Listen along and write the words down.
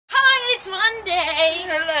it's Monday.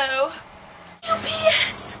 Hello.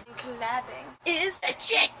 UPS. Collabing is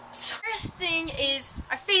legit. First thing is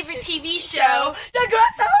our favorite TV show.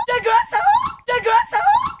 Degrassi.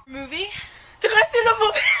 Movie. Degrassi the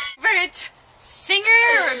movie. Favorite singer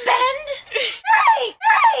or band?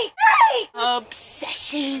 Great.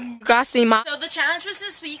 Obsession. Degrassi, ma. So the challenge was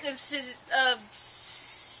this week was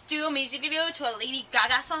do a music video to a Lady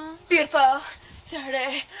Gaga song. Beautiful.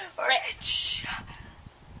 Dirty. Rich.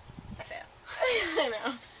 I failed. I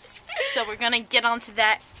know. So we're gonna get onto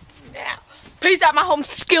that Now. Peace out, my home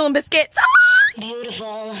skill and biscuits.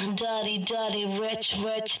 Beautiful, dirty, rich,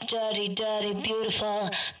 dirty, beautiful,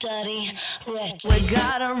 dirty, rich. We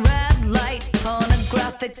got a red light,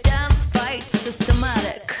 pornographic dance fight,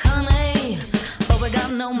 systematic, honey, but we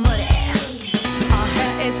got no money. Our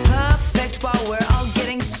hair is perfect while we're all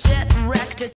getting shit ready.